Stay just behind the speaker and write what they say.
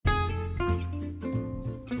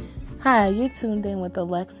Hi, you're tuned in with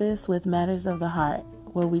Alexis with Matters of the Heart,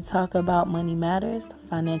 where we talk about money matters,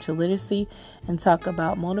 financial literacy, and talk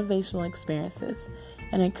about motivational experiences,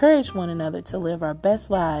 and encourage one another to live our best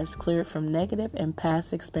lives cleared from negative and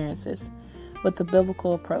past experiences with the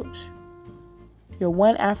biblical approach. You're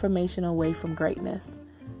one affirmation away from greatness.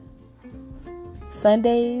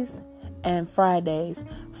 Sundays and Fridays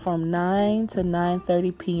from 9 to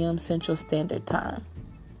 9:30 p.m. Central Standard Time.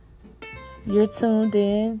 You're tuned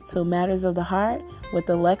in to Matters of the Heart with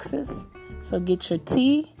Alexis. So get your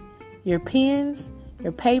tea, your pens,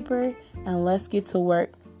 your paper, and let's get to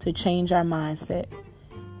work to change our mindset.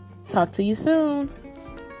 Talk to you soon.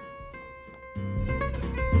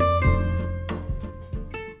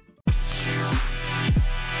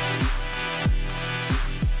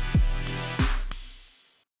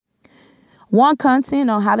 Want content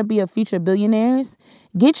on how to be a future billionaires?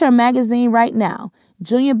 Get your magazine right now,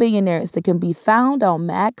 Junior Billionaires, that can be found on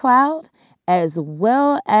MadCloud as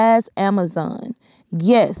well as Amazon.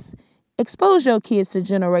 Yes, expose your kids to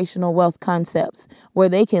generational wealth concepts where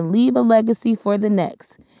they can leave a legacy for the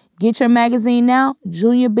next. Get your magazine now,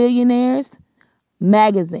 Junior Billionaires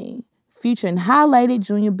Magazine, featuring highlighted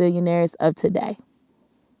junior billionaires of today.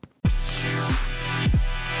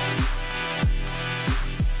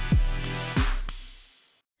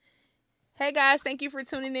 Hey guys, thank you for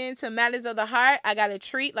tuning in to Matters of the Heart. I got a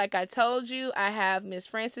treat, like I told you. I have Miss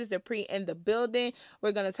Frances Dupree in the building.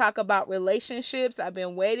 We're going to talk about relationships. I've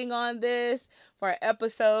been waiting on this for an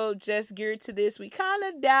episode just geared to this. We kind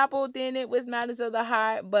of dabbled in it with Matters of the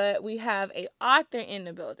Heart, but we have an author in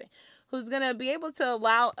the building who's going to be able to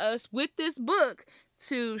allow us with this book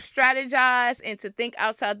to strategize and to think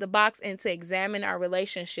outside the box and to examine our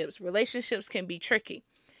relationships. Relationships can be tricky.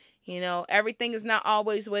 You know, everything is not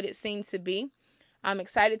always what it seems to be. I'm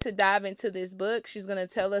excited to dive into this book. She's going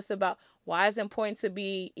to tell us about why it's important to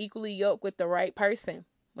be equally yoked with the right person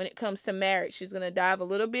when it comes to marriage. She's going to dive a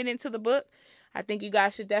little bit into the book. I think you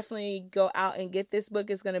guys should definitely go out and get this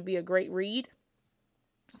book. It's going to be a great read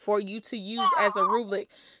for you to use as a rubric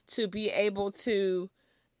to be able to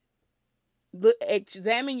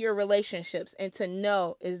examine your relationships and to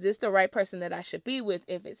know, is this the right person that I should be with?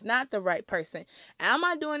 If it's not the right person, am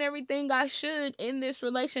I doing everything I should in this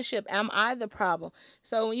relationship? Am I the problem?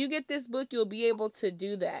 So when you get this book, you'll be able to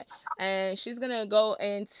do that. And she's going to go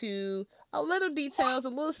into a little details, a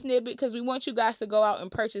little snippet, because we want you guys to go out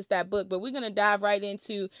and purchase that book. But we're going to dive right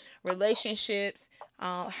into relationships,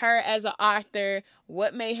 her as an author,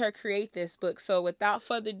 what made her create this book. So without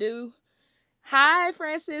further ado, hi,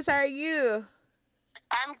 Frances. How are you?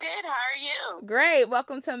 I'm good. How are you? Great.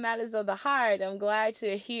 Welcome to Matters of the Heart. I'm glad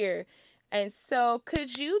you're here. And so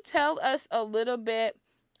could you tell us a little bit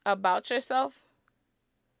about yourself?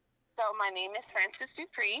 So my name is Frances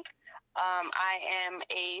Dupree. I am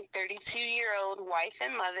a 32-year-old wife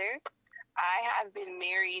and mother. I have been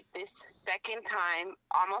married this second time,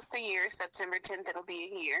 almost a year. September 10th, it'll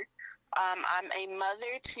be a year. I'm a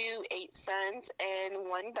mother to 8 sons and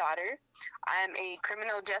 1 daughter. I'm a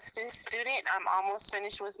criminal justice student. I'm almost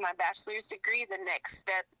finished with my bachelor's degree. The next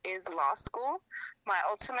step is law school. My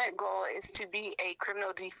ultimate goal is to be a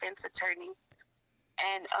criminal defense attorney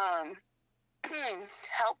and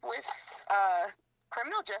help with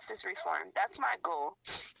criminal justice reform. That's my goal.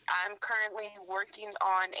 I'm currently working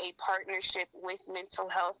on a partnership with mental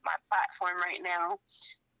health. My platform right now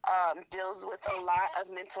deals with a lot of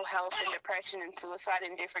mental health and depression and suicide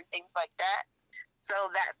and different things like that. So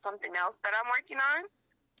that's something else that I'm working on.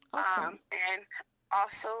 Awesome. And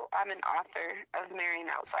also, I'm an author of Marrying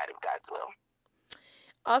Outside of God's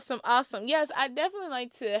Will. Awesome. Yes, I definitely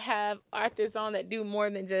like to have authors on that do more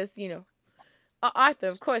than just, an author.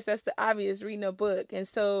 Of course, that's the obvious, reading a book. And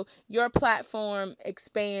so your platform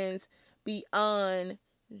expands beyond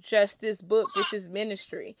just this book, which is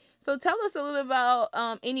ministry. So tell us a little about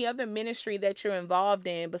any other ministry that you're involved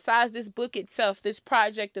in besides this book itself. This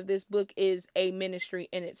project of this book is a ministry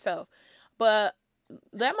in itself, but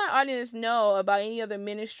let my audience know about any other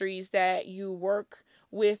ministries that you work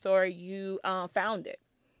with or you founded.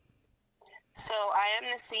 So I am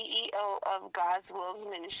the CEO of God's Wills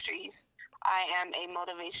Ministries. I am a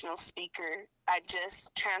motivational speaker. I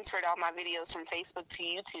just transferred all my videos from Facebook to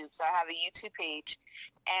YouTube, so I have a YouTube page,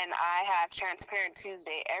 and I have Transparent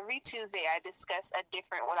Tuesday. Every Tuesday, I discuss a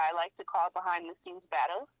different, what I like to call behind-the-scenes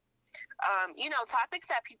battles. Topics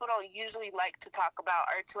that people don't usually like to talk about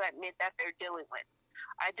or to admit that they're dealing with.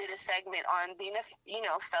 I did a segment on being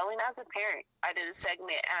failing as a parent. I did a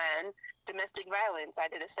segment on domestic violence. I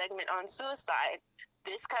did a segment on suicide.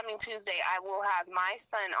 This coming Tuesday, I will have my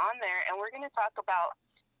son on there, and we're going to talk about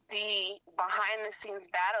the behind the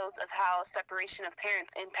scenes battles of how separation of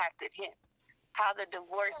parents impacted him, how the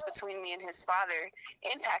divorce between me and his father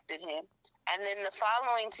impacted him. And then the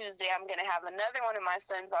following Tuesday, I'm going to have another one of my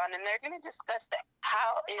sons on, and they're going to discuss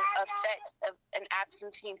how it affects an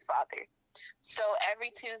absentee father. So every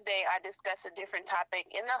Tuesday, I discuss a different topic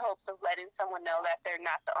in the hopes of letting someone know that they're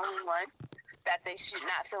not the only one, that they should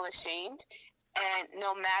not feel ashamed, and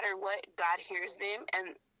no matter what, God hears them,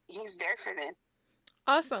 and He's there for them.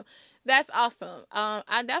 Awesome. That's awesome.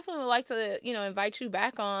 I definitely would like to, invite you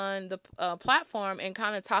back on the platform and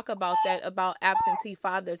kind of talk about that, about absentee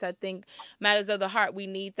fathers. I think Matters of the Heart, we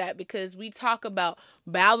need that because we talk about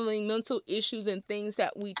battling mental issues and things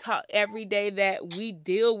that we talk every day that we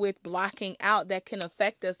deal with blocking out that can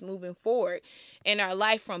affect us moving forward in our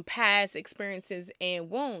life from past experiences and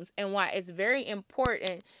wounds, and why it's very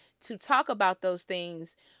important to talk about those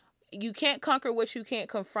things. You can't conquer what you can't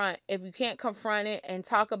confront. If you can't confront it and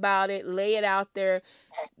talk about it, lay it out there,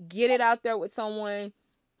 get it out there with someone.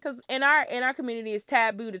 Because in our community, it's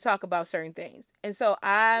taboo to talk about certain things. And so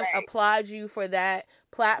I applaud you for that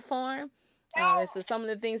platform. This is some of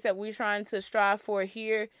the things that we're trying to strive for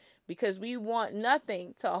here, because we want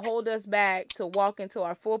nothing to hold us back to walk into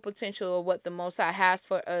our full potential of what the Most High has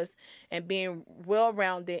for us and being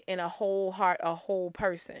well-rounded in a whole heart, a whole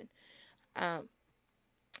person.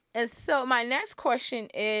 And so my next question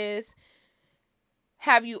is,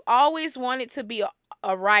 have you always wanted to be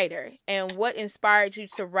a writer, and what inspired you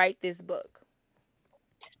to write this book?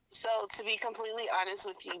 So, to be completely honest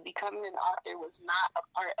with you, becoming an author was not a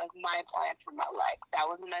part of my plan for my life. That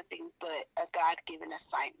was nothing but a God-given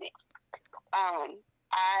assignment.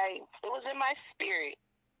 It was in my spirit.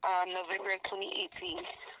 November of 2018,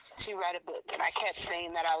 to write a book, and I kept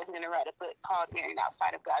saying that I was going to write a book called Married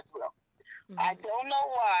Outside of God's Will. I don't know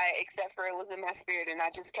why, except for it was in my spirit, and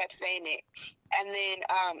I just kept saying it. And then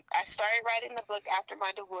I started writing the book after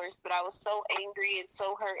my divorce, but I was so angry and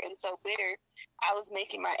so hurt and so bitter, I was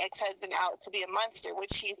making my ex-husband out to be a monster,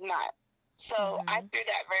 which he's not. So I threw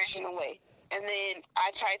that version away. And then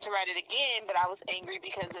I tried to write it again, but I was angry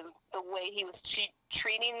because of the way he was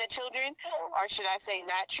treating the children, or should I say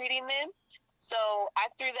not treating them. So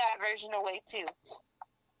I threw that version away too.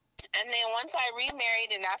 And then once I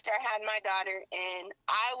remarried and after I had my daughter and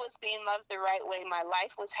I was being loved the right way, my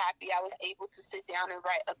life was happy, I was able to sit down and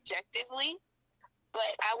write objectively,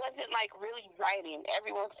 but I wasn't like really writing.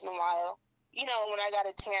 Every once in a while, when I got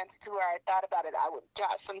a chance to where I thought about it, I would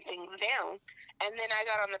jot some things down. And then I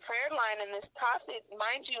got on the prayer line, and this prophet,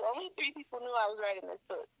 mind you, only 3 people knew I was writing this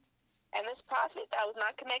book. And this prophet that was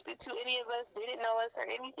not connected to any of us, didn't know us or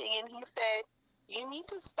anything, and he said, you need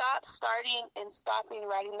to stop starting and stopping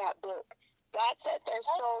writing that book. God said there's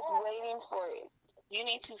souls waiting for it. You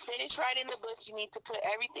need to finish writing the book. You need to put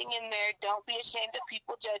everything in there. Don't be ashamed of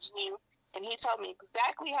people judging you. And he told me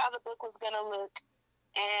exactly how the book was going to look.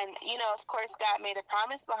 And, of course, God made a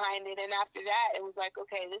promise behind it. And after that, it was like,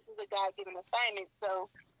 okay, this is a God-given assignment,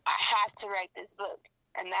 so I have to write this book.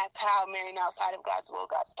 And that's how Marrying Outside of God's Will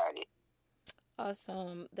got started.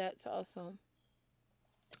 Awesome. That's awesome.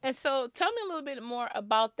 And so tell me a little bit more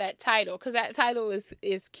about that title, because that title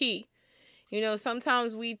is key.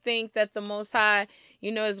 Sometimes we think that the Most High,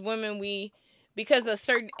 as women, because a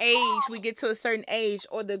certain age, we get to a certain age,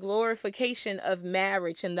 or the glorification of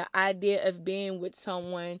marriage and the idea of being with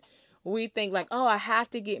someone, we think like, oh, I have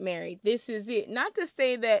to get married. This is it. Not to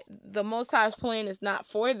say that the Most High's plan is not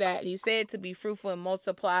for that. He said to be fruitful and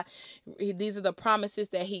multiply. These are the promises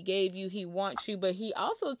that he gave you. He wants you. But he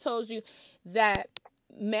also told you that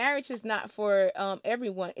marriage is not for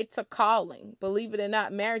everyone. It's a calling. Believe it or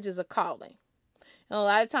not, marriage is a calling. And a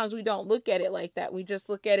lot of times we don't look at it like that. We just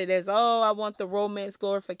look at it as, oh, I want the romance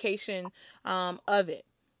glorification of it.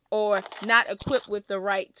 Or not equipped with the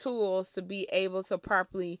right tools to be able to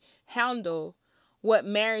properly handle what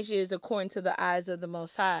marriage is according to the eyes of the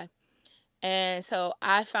Most High. And so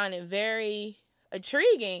I found it very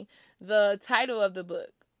intriguing, the title of the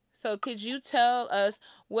book. So could you tell us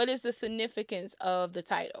what is the significance of the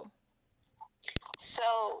title?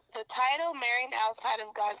 So the title, Marrying Outside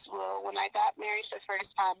of God's Will, when I got married the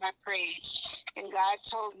first time, I prayed, and God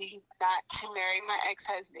told me not to marry my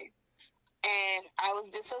ex-husband. And I was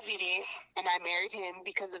disobedient, and I married him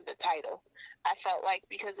because of the title. I felt like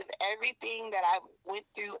because of everything that I went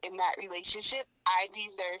through in that relationship, I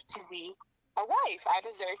deserved to be a wife. I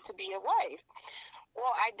deserved to be a wife.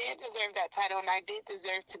 Well, I did deserve that title, and I did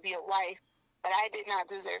deserve to be a wife, but I did not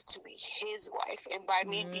deserve to be his wife. And by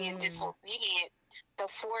me being disobedient, the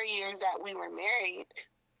 4 years that we were married,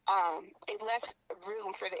 it left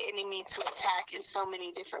room for the enemy to attack in so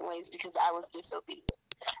many different ways because I was disobedient.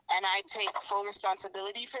 And I take full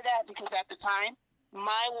responsibility for that because at the time,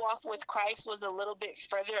 my walk with Christ was a little bit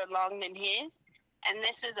further along than his. And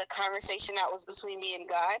this is a conversation that was between me and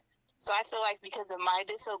God. So I feel like because of my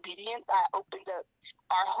disobedience, I opened up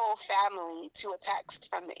our whole family to attacks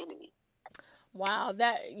from the enemy. Wow,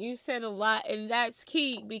 that you said a lot, and that's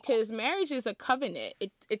key because marriage is a covenant.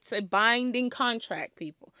 It's a binding contract,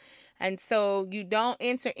 people, and so you don't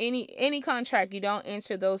enter any contract. You don't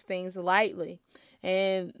enter those things lightly,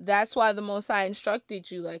 and that's why the Most High instructed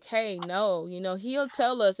you, like, hey, no, He'll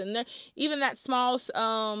tell us, and even that small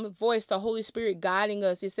voice, the Holy Spirit guiding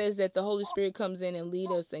us. It says that the Holy Spirit comes in and lead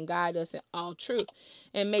us and guide us in all truth,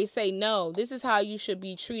 and may say, no, this is how you should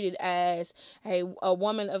be treated as a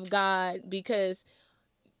woman of God, because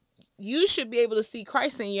you should be able to see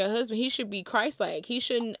Christ in your husband. He should be Christ-like. He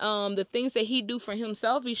shouldn't, the things that he do for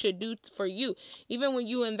himself, he should do for you, even when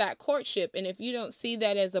you in that courtship. And if you don't see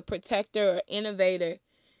that as a protector or innovator,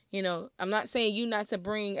 I'm not saying you not to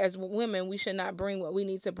bring, as women, we should not bring what we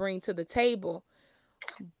need to bring to the table.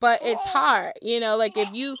 But it's hard, like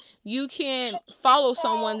if you can't follow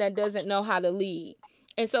someone that doesn't know how to lead.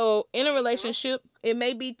 And so in a relationship, it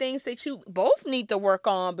may be things that you both need to work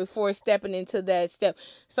on before stepping into that step.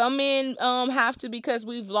 Some men have to, because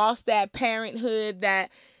we've lost that parenthood,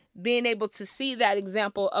 that being able to see that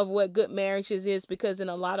example of what good marriages is, because in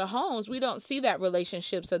a lot of homes we don't see that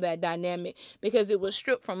relationships or that dynamic, because it was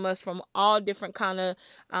stripped from us from all different kind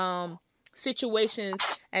of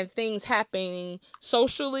situations and things happening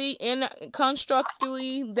socially and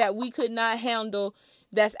constructively that we could not handle,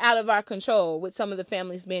 that's out of our control, with some of the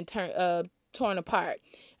families being torn apart.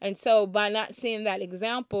 And so by not seeing that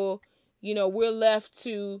example, we're left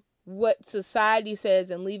to what society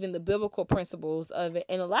says and leaving the biblical principles of it.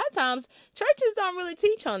 And a lot of times churches don't really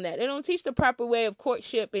teach on that. They don't teach the proper way of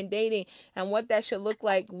courtship and dating and what that should look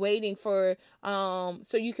like, waiting for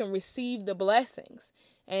so you can receive the blessings.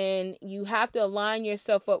 And you have to align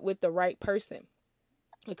yourself up with the right person,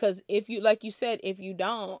 because if you, like you said, if you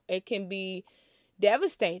don't, it can be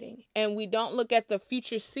devastating. And we don't look at the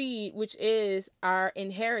future seed, which is our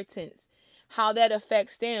inheritance, how that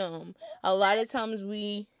affects them. A lot of times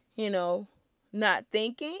we, not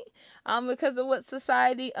thinking because of what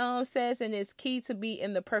society says, and it's key to be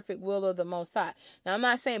in the perfect will of the Most High. Now, I'm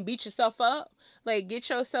not saying beat yourself up. Like, get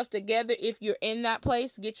yourself together. If you're in that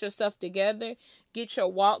place, get yourself together. Get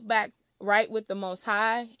your walk back right with the Most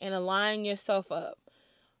High and align yourself up.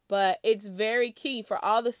 But it's very key for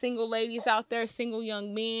all the single ladies out there, single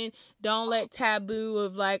young men. Don't let taboo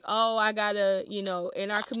of like, oh, I gotta, in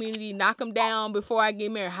our community, knock them down before I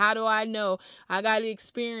get married. How do I know? I gotta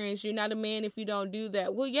experience. You're not a man if you don't do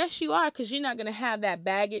that. Well, yes, you are, because you're not gonna have that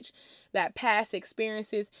baggage, that past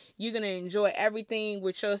experiences. You're gonna enjoy everything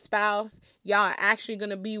with your spouse. Y'all are actually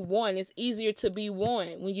gonna be one. It's easier to be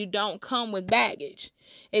one when you don't come with baggage.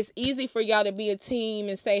 It's easy for y'all to be a team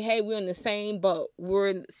and say, hey, we're in the same boat.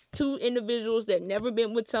 We're two individuals that never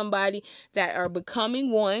been with somebody, that are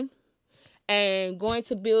becoming one and going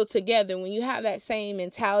to build together. When you have that same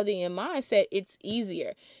mentality and mindset, it's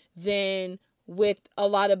easier than with a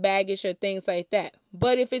lot of baggage or things like that.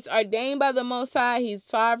 But if it's ordained by the Most High, He's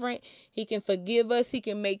sovereign. He can forgive us. He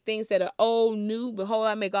can make things that are old new. Behold,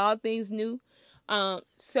 I make all things new.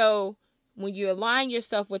 So when you align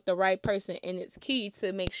yourself with the right person, and it's key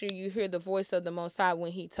to make sure you hear the voice of the Most High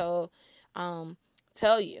when He tell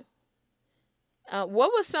you.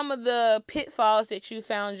 What was some of the pitfalls that you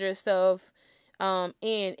found yourself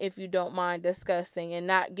in, if you don't mind discussing, and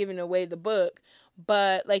not giving away the book,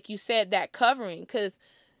 but like you said, that covering? Because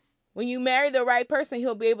when you marry the right person,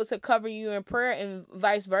 He'll be able to cover you in prayer, and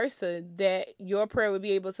vice versa, that your prayer would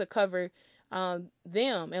be able to cover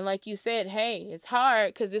them. And like you said, hey, it's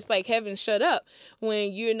hard because it's like heaven shut up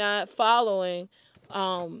when you're not following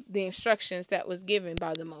the instructions that was given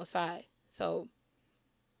by the Most High. So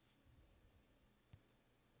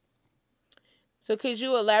could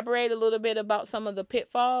you elaborate a little bit about some of the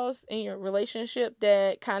pitfalls in your relationship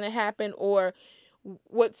that kind of happened, or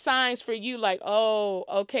what signs for you, like, oh,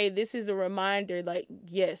 okay, this is a reminder, like,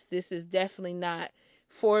 yes, this is definitely not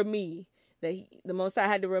for me, that the Most High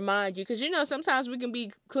had to remind you? Because, sometimes we can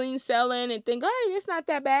be clean selling and think, hey, it's not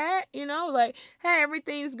that bad, like, hey,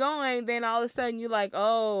 everything's going. Then all of a sudden you're like,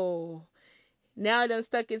 oh, now it done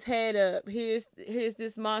stuck his head up. Here's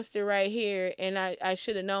this monster right here. And I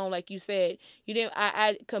should have known, like you said. You didn't.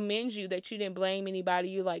 I commend you that you didn't blame anybody.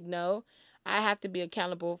 You like, no, I have to be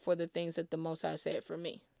accountable for the things that the Most High said for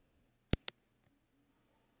me.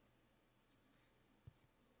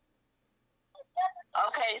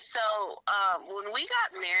 Okay, so when we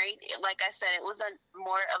got married, like I said, it was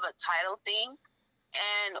more of a title thing.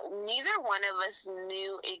 and neither one of us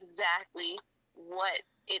knew exactly what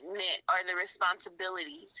it meant or the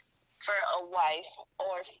responsibilities for a wife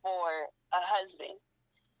or for a husband.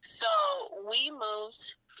 So we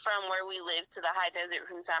moved from where we lived to the high desert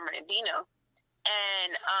from San Bernardino.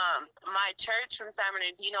 And my church from San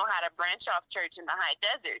Bernardino had a branch off church in the high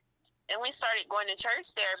desert. And we started going to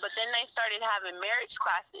church there, but then they started having marriage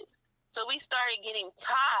classes. So we started getting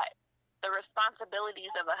taught the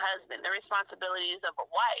responsibilities of a husband, the responsibilities of a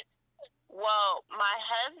wife. Well, my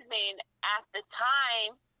husband at the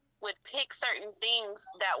time would pick certain things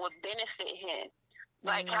that would benefit him.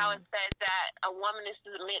 Like how it says that a woman is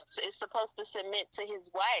supposed to submit to his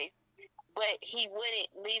wife, but he wouldn't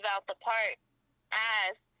leave out the part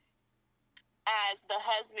as the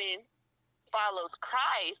husband follows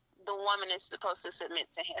Christ, the woman is supposed to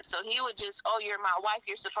submit to him. So he would just, oh, you're my wife,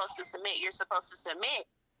 you're supposed to submit, you're supposed to submit.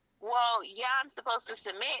 Well, yeah, I'm supposed to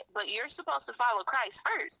submit, but you're supposed to follow Christ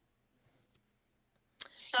first.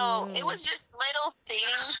 So it was just little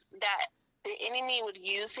things that the enemy would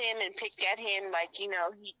use him and pick at him. Like, you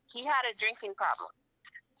know, he had a drinking problem.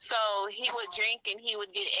 So he would drink and he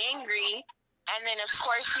would get angry. And then, of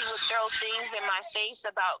course, he would throw things in my face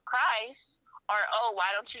about Christ. Or, oh, why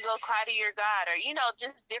don't you go cry to your God? Or, you know,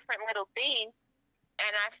 just different little things.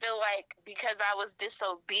 And I feel like because I was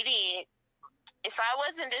disobedient, if I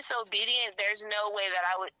wasn't disobedient, there's no way that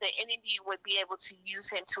the enemy would be able to use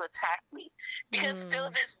him to attack me. Because still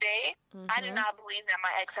this day, I do not believe that my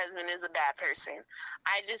ex-husband is a bad person.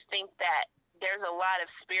 I just think that there's a lot of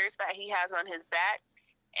spirits that he has on his back.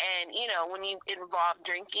 And, you know, when you involve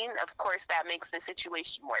drinking, of course, that makes the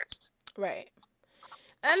situation worse. Right.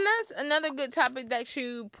 And that's another good topic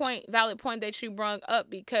valid point that you brought up,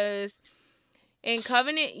 because in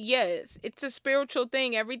covenant, yes, it's a spiritual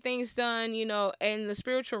thing. Everything's done, you know, in the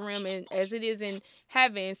spiritual realm and as it is in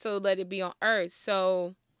heaven, so let it be on earth.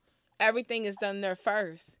 So everything is done there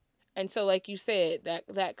first. And so, like you said,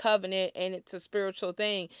 that covenant, and it's a spiritual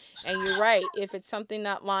thing. And you're right. If it's something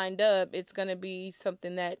not lined up, it's going to be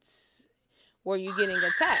something that's where you're getting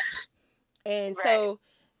attacked. And so,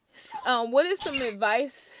 what is some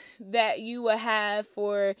advice that you would have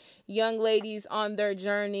for young ladies on their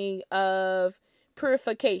journey of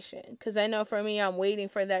purification? Because I know for me, I'm waiting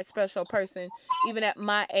for that special person. Even at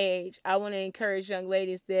my age, I want to encourage young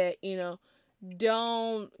ladies that, you know,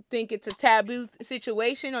 don't think it's a taboo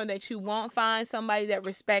situation or that you won't find somebody that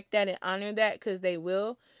respect that and honor that, because they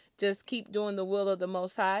will. Just keep doing the will of the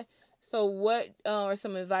Most High. So what are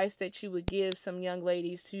some advice that you would give some young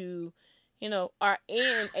ladies who, you know, are in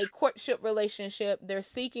a courtship relationship? They're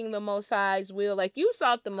seeking the Most High's will. Like you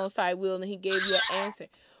sought the Most High will and he gave you an answer.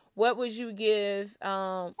 What would you give,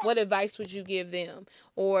 what advice would you give them?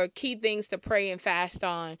 Or key things to pray and fast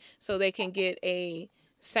on so they can get a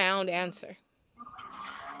sound answer?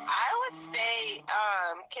 I would say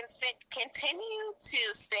continue to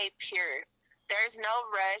stay pure. There's no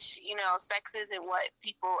rush. You know, sex isn't what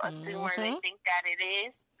people assume or they think that it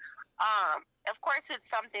is. Of course, it's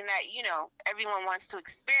something that, you know, everyone wants to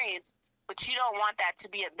experience, but you don't want that to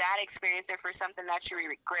be a bad experience or for something that you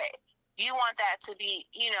regret. You want that to be,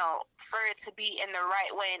 you know, for it to be in the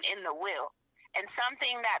right way and in the will. And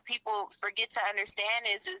something that people forget to understand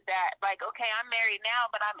is that, like, okay, I'm married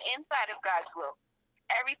now, but I'm inside of God's will.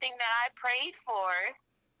 Everything that I prayed for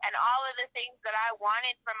and all of the things that I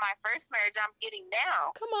wanted from my first marriage, I'm getting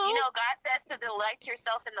now. Come on. You know, God says to delight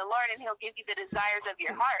yourself in the Lord and he'll give you the desires of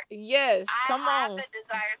your heart. Yes, come I have on. the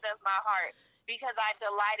desires of my heart because I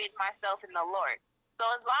delighted myself in the Lord. So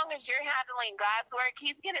as long as you're handling God's work,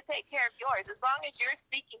 he's going to take care of yours. As long as you're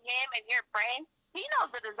seeking him and you're praying, he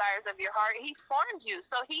knows the desires of your heart. He formed you,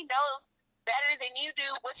 so he knows better than you do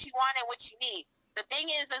what you want and what you need. The thing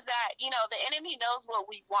is that, you know, the enemy knows what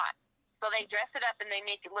we want. So they dress it up and they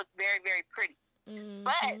make it look very, very pretty.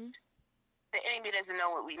 But the enemy doesn't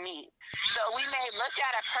know what we need. So we may look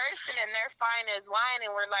at a person and they're fine as wine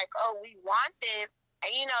and we're like, oh, we want them.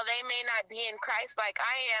 And, you know, they may not be in Christ like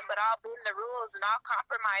I am, but I'll bend the rules and I'll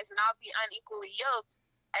compromise and I'll be unequally yoked.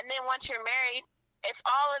 And then once you're married, it's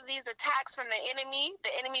all of these attacks from the enemy.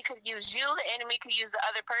 The enemy could use you. The enemy could use the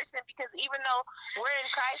other person, because even though we're in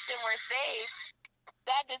Christ and we're saved,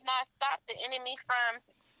 that does not stop the enemy from,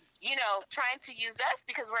 you know, trying to use us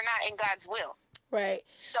because we're not in God's will. Right.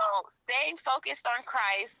 So staying focused on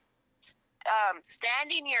Christ,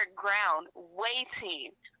 standing your ground,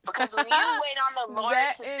 waiting. Because when you wait on the Lord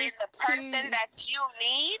to send the person that you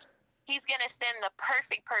need, he's going to send the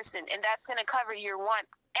perfect person, and that's going to cover your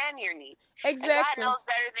wants and your needs. Exactly. And God knows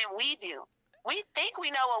better than we do. We think we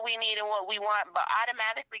know what we need and what we want, but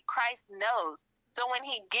automatically Christ knows. So when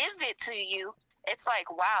he gives it to you, It's like,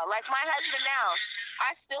 wow. Like my husband now,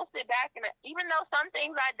 I still sit back and even though some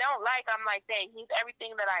things I don't like, I'm like, dang, he's everything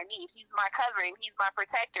that I need. He's my covering. He's my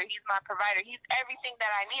protector. He's my provider. He's everything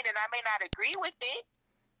that I need. And I may not agree with it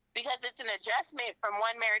because it's an adjustment from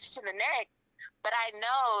one marriage to the next. But I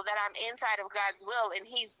know that I'm inside of God's will and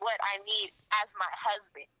he's what I need as my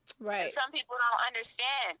husband. Right. And some people don't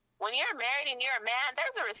understand. When you're married and you're a man,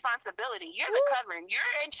 there's a responsibility. You're the covering.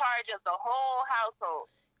 You're in charge of the whole household.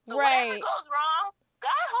 So whatever goes wrong,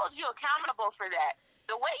 God holds you accountable for that.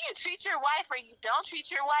 The way you treat your wife or you don't treat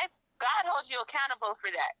your wife, God holds you accountable for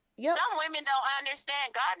that. Yep. Some women don't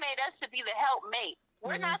understand. God made us to be the helpmate.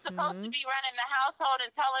 We're not supposed to be running the household and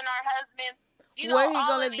telling our husbands, what he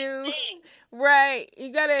gonna do? Things. Right.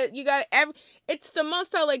 You gotta it's the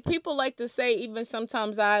most like people like to say, even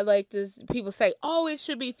sometimes I like to, people say, oh, it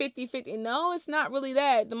should be 50-50. No, it's not really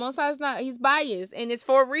that. The Most High's not, he's biased, and it's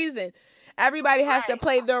for a reason. Everybody has to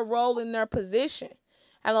play their role in their position.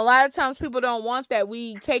 And a lot of times people don't want that.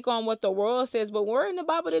 We take on what the world says, but we're in the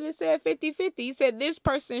Bible that it said 50-50. He said this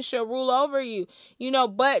person shall rule over you,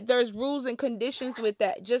 but there's rules and conditions with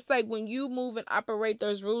that. Just like when you move and operate,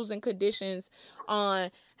 there's rules and conditions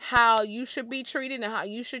on how you should be treated and how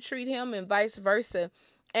you should treat him and vice versa.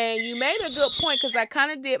 And you made a good point, because I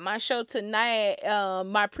kind of did my show tonight.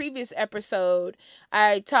 My previous episode,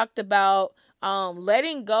 I talked about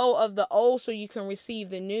letting go of the old so you can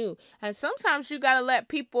receive the new. And sometimes you got to let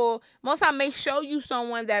people, most time may show you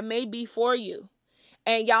someone that may be for you.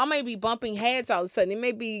 And y'all may be bumping heads all of a sudden. It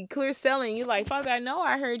may be clear selling. You like, Father, I know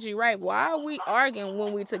I heard you right. Why are we arguing?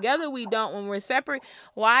 When we're together, we don't. When we're separate,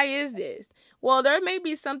 why is this? Well, there may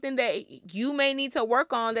be something that you may need to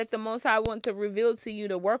work on that the Most High want to reveal to you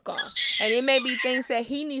to work on. And it may be things that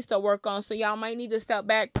he needs to work on. So y'all might need to step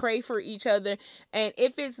back, pray for each other. And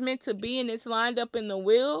if it's meant to be and it's lined up in the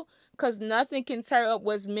will, because nothing can tear up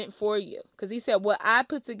what's meant for you. Because he said, what I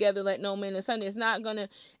put together, let no man asunder.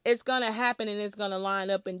 It's going to happen, and it's going to line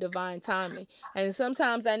up in divine timing. And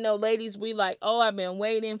sometimes I know ladies, we like, oh, I've been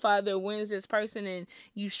waiting, Father, when's this person? And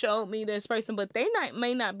you showed me this person. But they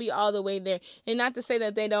may not be all the way there. And not to say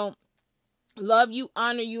that they don't love you,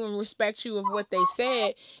 honor you, and respect you of what they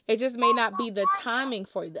said. It just may not be the timing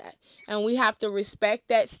for that. And we have to respect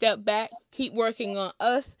that, step back, keep working on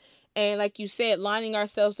us. And like you said, lining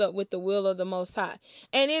ourselves up with the will of the Most High.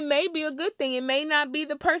 And it may be a good thing. It may not be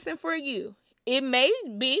the person for you. It may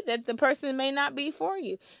be that the person may not be for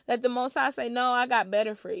you. That the Most High say, no, I got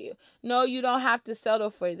better for you. No, you don't have to settle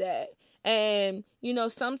for that. And,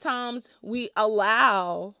 sometimes we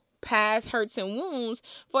allow past hurts and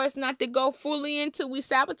wounds for us not to go fully into, we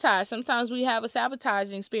sabotage. Sometimes we have a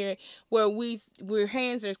sabotaging spirit where we're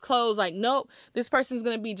hands are closed, like, nope, this person's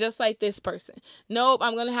going to be just like this person. Nope,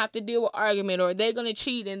 I'm going to have to deal with argument, or they're going to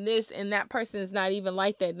cheat, and this, and that person is not even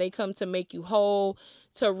like that. They come to make you whole,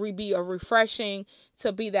 to be a refreshing,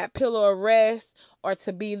 to be that pillar of rest, or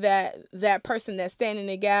to be that person that's standing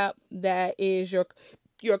in the gap, that is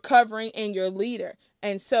your covering and your leader.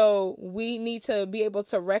 And so we need to be able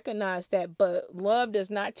to recognize that. But love does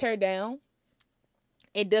not tear down.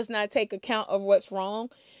 It does not take account of what's wrong.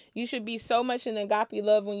 You should be so much in agape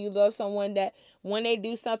love when you love someone that when they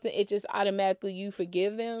do something, it just automatically you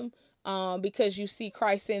forgive them because you see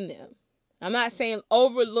Christ in them. I'm not saying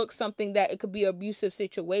overlook something that it could be an abusive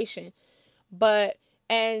situation,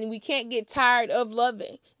 and we can't get tired of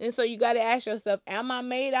loving. And so you got to ask yourself, am I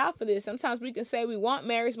made out for this? Sometimes we can say we want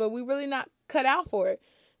marriage, but we really not cut out for it,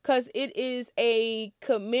 because it is a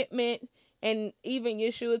commitment. And even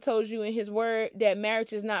Yeshua told you in his word that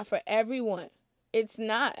marriage is not for everyone. It's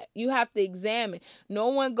not. You have to examine. No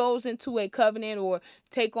one goes into a covenant or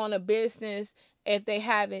take on a business if they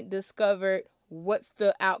haven't discovered what's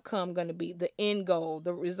the outcome going to be, the end goal,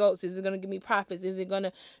 the results. Is it going to give me profits? Is it going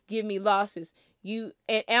to give me losses?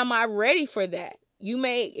 And am I ready for that? You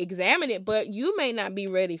may examine it, but you may not be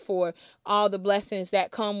ready for all the blessings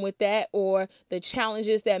that come with that, or the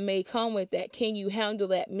challenges that may come with that. Can you handle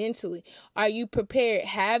that mentally? Are you prepared?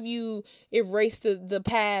 Have you erased the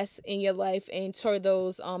past in your life and tore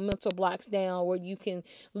those mental blocks down, where you can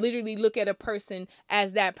literally look at a person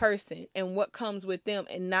as that person and what comes with them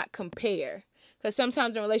and not compare? Because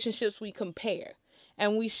sometimes in relationships we compare,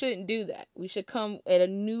 and we shouldn't do that. We should come at a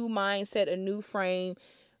new mindset, a new frame,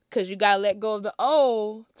 because you got to let go of the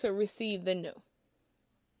old to receive the new.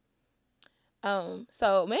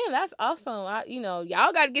 So, man, that's awesome.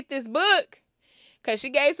 Y'all got to get this book, because she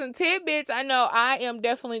gave some tidbits. I know I am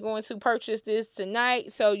definitely going to purchase this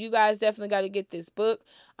tonight. So you guys definitely got to get this book.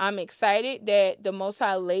 I'm excited that the Most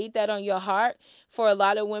High laid that on your heart. For a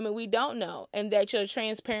lot of women, we don't know. And that your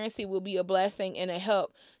transparency will be a blessing and a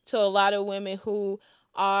help to a lot of women who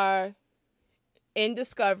are in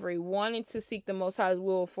discovery, wanting to seek the Most High's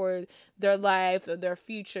will for their life or their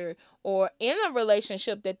future, or in a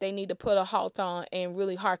relationship that they need to put a halt on and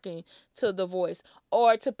really hearken to the voice,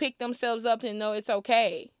 or to pick themselves up and know it's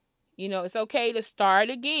okay. It's okay to start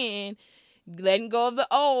again, letting go of the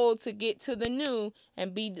old to get to the new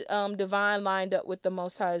and be divine lined up with the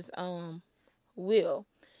Most High's will.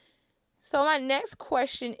 So my next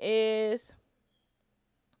question is,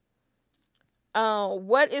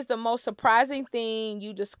 what is the most surprising thing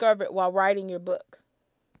you discovered while writing your book?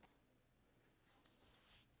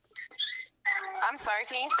 I'm sorry,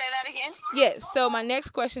 can you say that again? Yes. So my next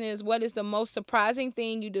question is, what is the most surprising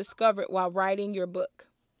thing you discovered while writing your book?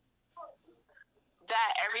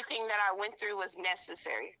 That everything that I went through was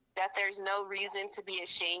necessary. That there's no reason to be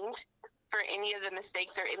ashamed for any of the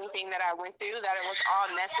mistakes or anything that I went through. That it was all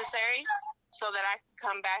necessary so that I could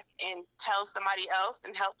come back and tell somebody else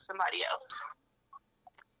and help somebody else.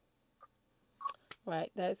 Right.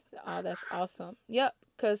 That's awesome. Yep.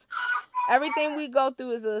 Because everything we go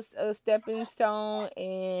through is a stepping stone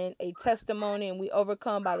and a testimony, and we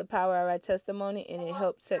overcome by the power of our testimony, and it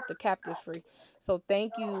helps set the captives free. So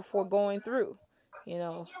thank you for going through,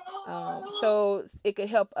 so it could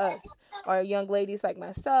help us, or young ladies like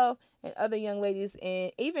myself and other young ladies,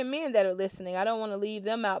 and even men that are listening. I don't want to leave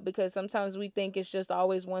them out, because sometimes we think it's just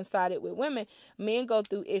always one-sided with women. Men go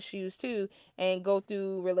through issues too, and go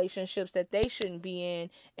through relationships that they shouldn't be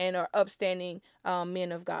in, and are upstanding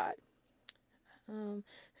men of God.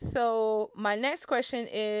 So my next question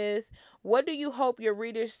is, what do you hope your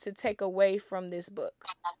readers to take away from this book?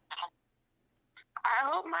 I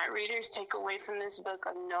hope my readers take away from this book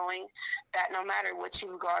of knowing that no matter what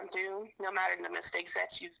you've gone through, no matter the mistakes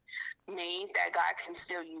that you've made, that God can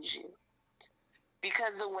still use you.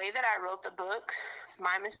 Because the way that I wrote the book,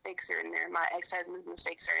 my mistakes are in there. My ex-husband's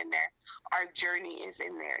mistakes are in there. Our journey is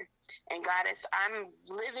in there. And I'm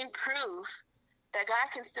living proof that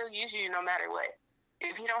God can still use you no matter what.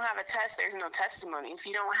 If you don't have a test, there's no testimony. If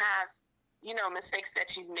you don't have, mistakes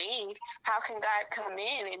that you've made, how can God come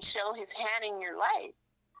in and show his hand in your life?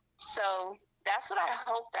 So that's what I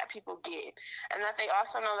hope that people get. And that they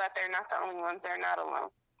also know that they're not the only ones. They're not alone.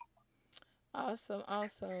 Awesome.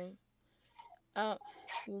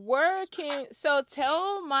 So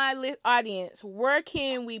tell my audience, where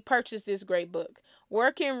can we purchase this great book?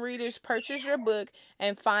 Where can readers purchase your book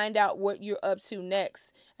and find out what you're up to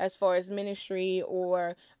next, as far as ministry,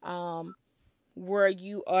 or where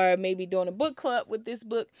you are maybe doing a book club with this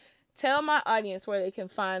book? Tell my audience where they can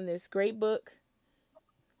find this great book.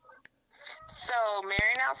 So,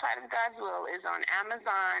 Marrying Outside of God's Will is on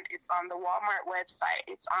Amazon. It's on the Walmart website.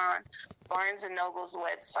 It's on Barnes & Noble's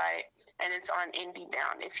website. And it's on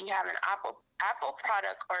IndieBound. If you have an Apple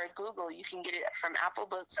product or a Google, you can get it from Apple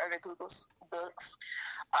Books or the Google Books.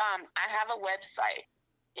 I have a website.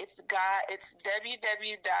 It's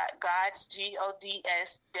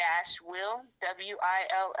www.gods-will,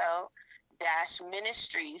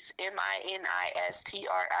 WILL-ministries,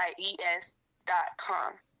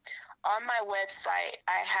 ministries.com. On my website,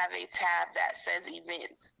 I have a tab that says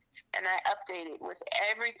events, and I update it with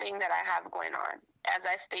everything that I have going on. As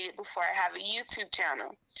I stated before, I have a YouTube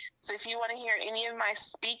channel. So if you want to hear any of my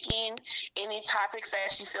speaking, any topics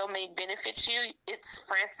that you feel may benefit you, it's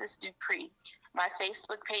Frances Dupree. My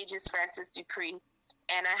Facebook page is Frances Dupree,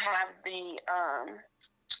 and I have the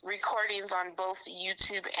recordings on both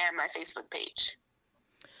YouTube and my Facebook page.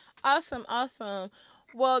 Awesome.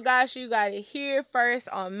 Well, guys, you got it here first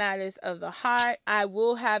on Matters of the Heart. I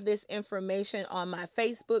will have this information on my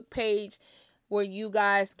Facebook page where you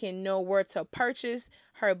guys can know where to purchase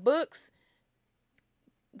her books.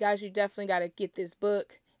 Guys, you definitely got to get this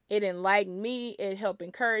book. It enlightened me. It helped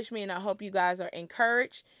encourage me, and I hope you guys are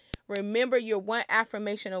encouraged. Remember, you're one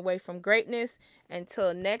affirmation away from greatness.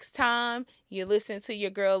 Until next time, you listen to your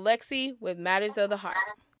girl Lexi with Matters of the Heart.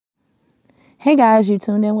 Hey guys, you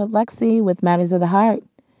tuned in with Lexi with Matters of the Heart.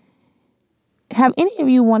 Have any of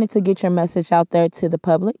you wanted to get your message out there to the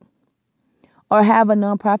public? Or have a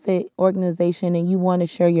nonprofit organization and you want to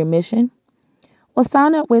share your mission? Well,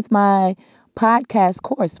 sign up with my podcast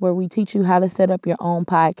course where we teach you how to set up your own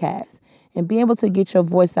podcast and be able to get your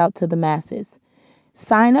voice out to the masses.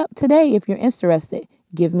 Sign up today if you're interested.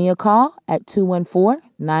 Give me a call at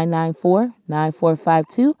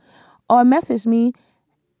 214-994-9452 or message me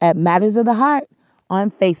at Matters of the Heart on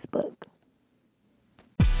Facebook.